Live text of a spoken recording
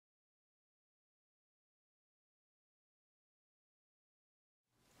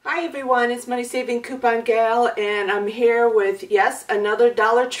Hi everyone, it's Money Saving Coupon Gal, and I'm here with, yes, another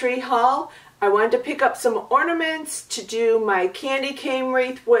Dollar Tree haul. I wanted to pick up some ornaments to do my candy cane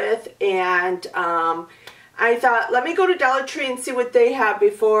wreath with, and I thought, let me go to Dollar Tree and see what they have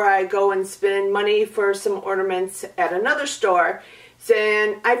before I go and spend money for some ornaments at another store.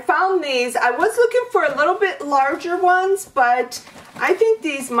 And I found these. I was looking for a little bit larger ones, but I think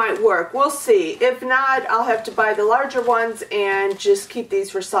these might work. We'll see. If not, I'll have to buy the larger ones and just keep these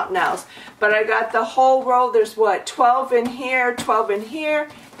for something else. But I got the whole row. There's what, 12 in here, 12 in here,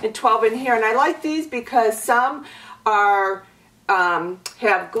 and 12 in here. And I like these because some are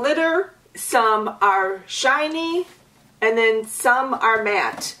have glitter, some are shiny, and then some are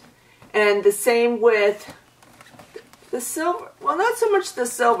matte. And the same with the silver, well, not so much the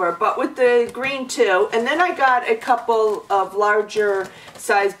silver, but with the green too. And then I got a couple of larger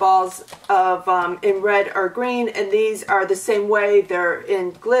size balls of in red or green, and these are the same way. They're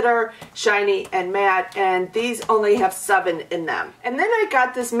in glitter, shiny, and matte, and these only have 7 in them. And then I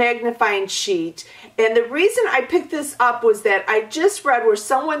got this magnifying sheet, and the reason I picked this up was that I just read where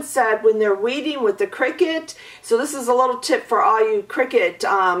someone said when they're weeding with the Cricut, so this is a little tip for all you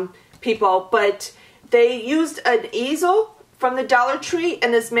Cricut people, but they used an easel from the Dollar Tree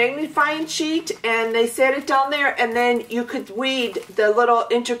and this magnifying sheet, and they set it down there, and then you could weed the little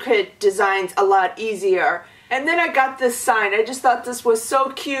intricate designs a lot easier. And then I got this sign. I just thought this was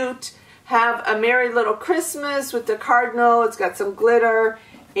so cute. Have a Merry Little Christmas with the cardinal. It's got some glitter,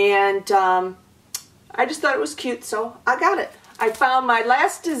 and I just thought it was cute, so I got it. I found my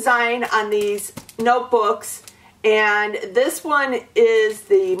last design on these notebooks, and this one is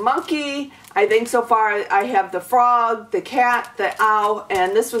the monkey. I think so far I have the frog, the cat, the owl,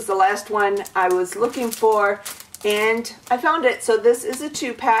 and this was the last one I was looking for, and I found it. So this is a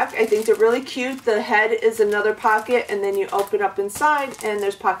 2-pack. I think they're really cute. The head is another pocket, and then you open up inside, and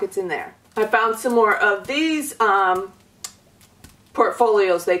there's pockets in there. I found some more of these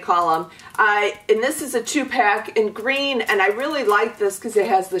portfolios, they call them. And this is a 2-pack in green, and I really like this because it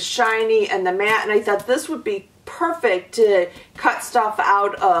has the shiny and the matte, and I thought this would be perfect to cut stuff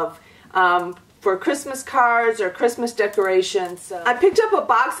out of for Christmas cards or Christmas decorations. So I picked up a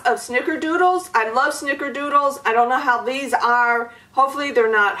box of snickerdoodles. I love snickerdoodles. I don't know how these are. Hopefully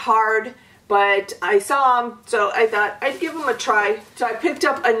they're not hard, but I saw them, so I thought I'd give them a try. So I picked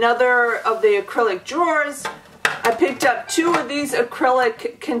up another of the acrylic drawers. I picked up 2 of these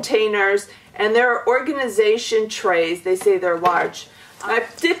acrylic containers, and they're organization trays. They say they're large. I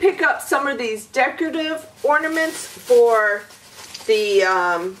did pick up some of these decorative ornaments for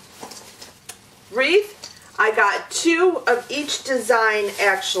the wreath. I got 2 of each design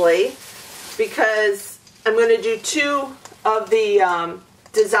actually, because I'm going to do 2 of the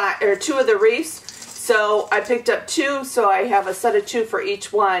design, or 2 of the wreaths. So I picked up 2, so I have a set of 2 for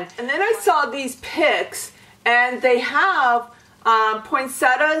each one. And then I saw these picks, and they have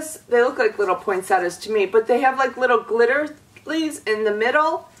poinsettias. They look like little poinsettias to me, but they have like little glitter leaves in the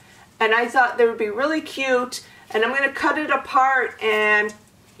middle, and I thought they would be really cute. And I'm going to cut it apart and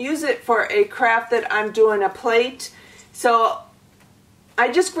use it for a craft that I'm doing, a plate. So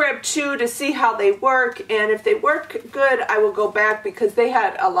I just grabbed 2 to see how they work, and if they work good I will go back because they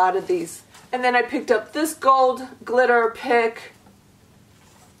had a lot of these. And then I picked up this gold glitter pick.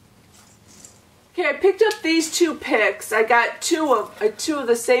 Okay, I picked up these 2 picks. I got 2 of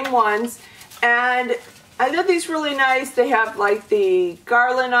the same ones, and I thought these really nice. They have like the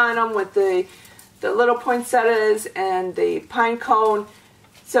garland on them with the little poinsettias and the pine cone.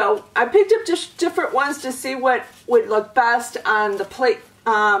 So I picked up just different ones to see what would look best on the plate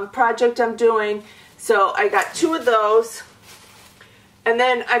project I'm doing. So I got 2 of those. And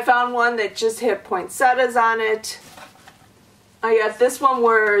then I found one that just had poinsettias on it. I got this one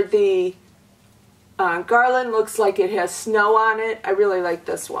where the garland looks like it has snow on it. I really like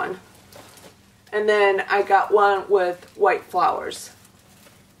this one. And then I got one with white flowers.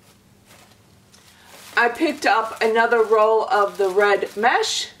 I picked up another roll of the red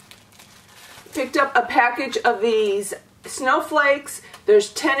mesh. Picked up a package of these snowflakes.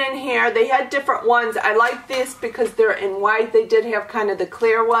 There's 10 in here. They had different ones. I like this because they're in white. They did have kind of the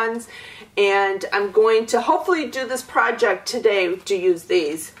clear ones. And I'm going to hopefully do this project today to use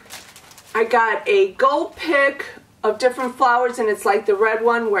these. I got a gold pick of different flowers, and it's like the red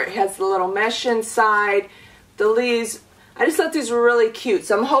one where it has the little mesh inside, the leaves. I just thought these were really cute,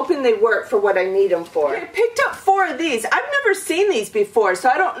 so I'm hoping they work for what I need them for. I picked up 4 of these. I've never seen these before, so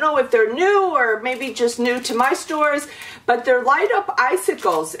I don't know if they're new or maybe just new to my stores, but they're light up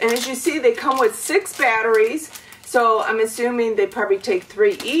icicles, and as you see they come with 6 batteries, so I'm assuming they probably take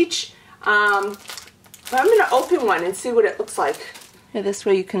 3 each. But I'm going to open one and see what it looks like. Yeah, this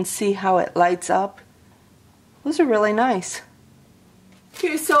way you can see how it lights up. Those are really nice.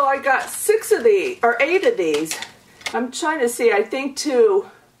 Okay, so I got 6 of these, or 8 of these. I'm trying to see, I think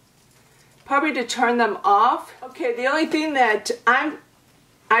probably to turn them off. Okay, the only thing that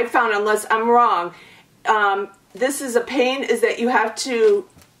I found, unless I'm wrong, this is a pain, is that you have to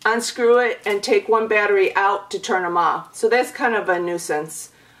unscrew it and take one battery out to turn them off. So that's kind of a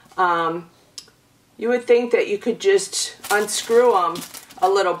nuisance. You would think that you could just unscrew them a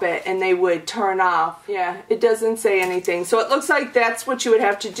little bit and they would turn off. Yeah, it doesn't say anything. So it looks like that's what you would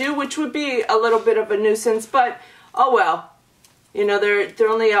have to do, which would be a little bit of a nuisance, but oh well. You know, they're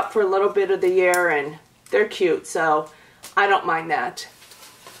only up for a little bit of the year and they're cute, so I don't mind that.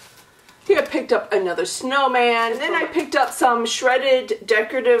 Here I picked up another snowman, and then I picked up some shredded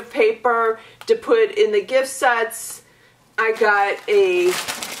decorative paper to put in the gift sets. I got a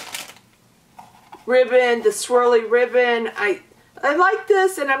ribbon, the swirly ribbon. I like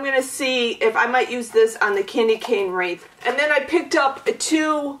this, and I'm going to see if I might use this on the candy cane wreath. And then I picked up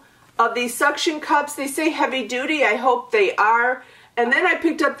 2 of these suction cups. They say heavy duty. I hope they are. And then I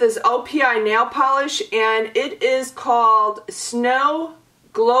picked up this OPI nail polish, and it is called Snow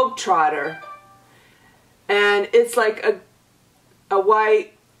Globetrotter. And it's like a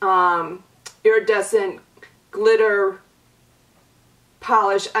white iridescent glitter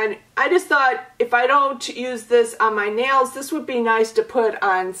polish. And I just thought if I don't use this on my nails, this would be nice to put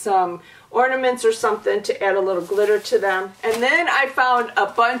on some ornaments or something to add a little glitter to them. And then I found a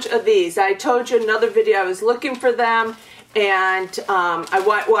bunch of these. I told you in another video I was looking for them, and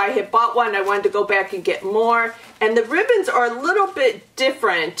I had bought one. I wanted to go back and get more. And the ribbons are a little bit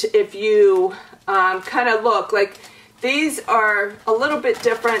different if you kind of look. Like, these are a little bit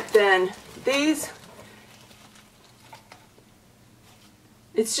different than these.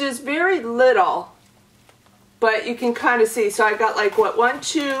 It's just very little, but you can kind of see. So I got like, what, 1,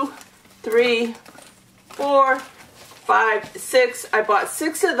 2, 3, 4, 5, 6. I bought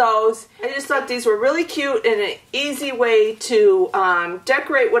 6 of those. I just thought these were really cute and an easy way to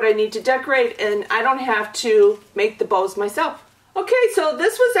decorate what I need to decorate, and I don't have to make the bows myself. Okay, so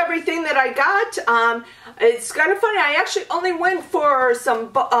this was everything that I got. It's kind of funny. I actually only went for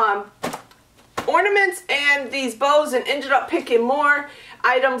some ornaments and these bows and ended up picking more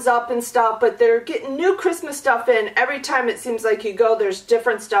items up and stuff, but they're getting new Christmas stuff in. Every time it seems like you go, there's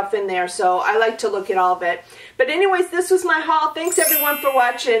different stuff in there, so I like to look at all of it. But anyways, this was my haul. Thanks everyone for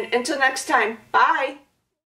watching. Until next time, bye!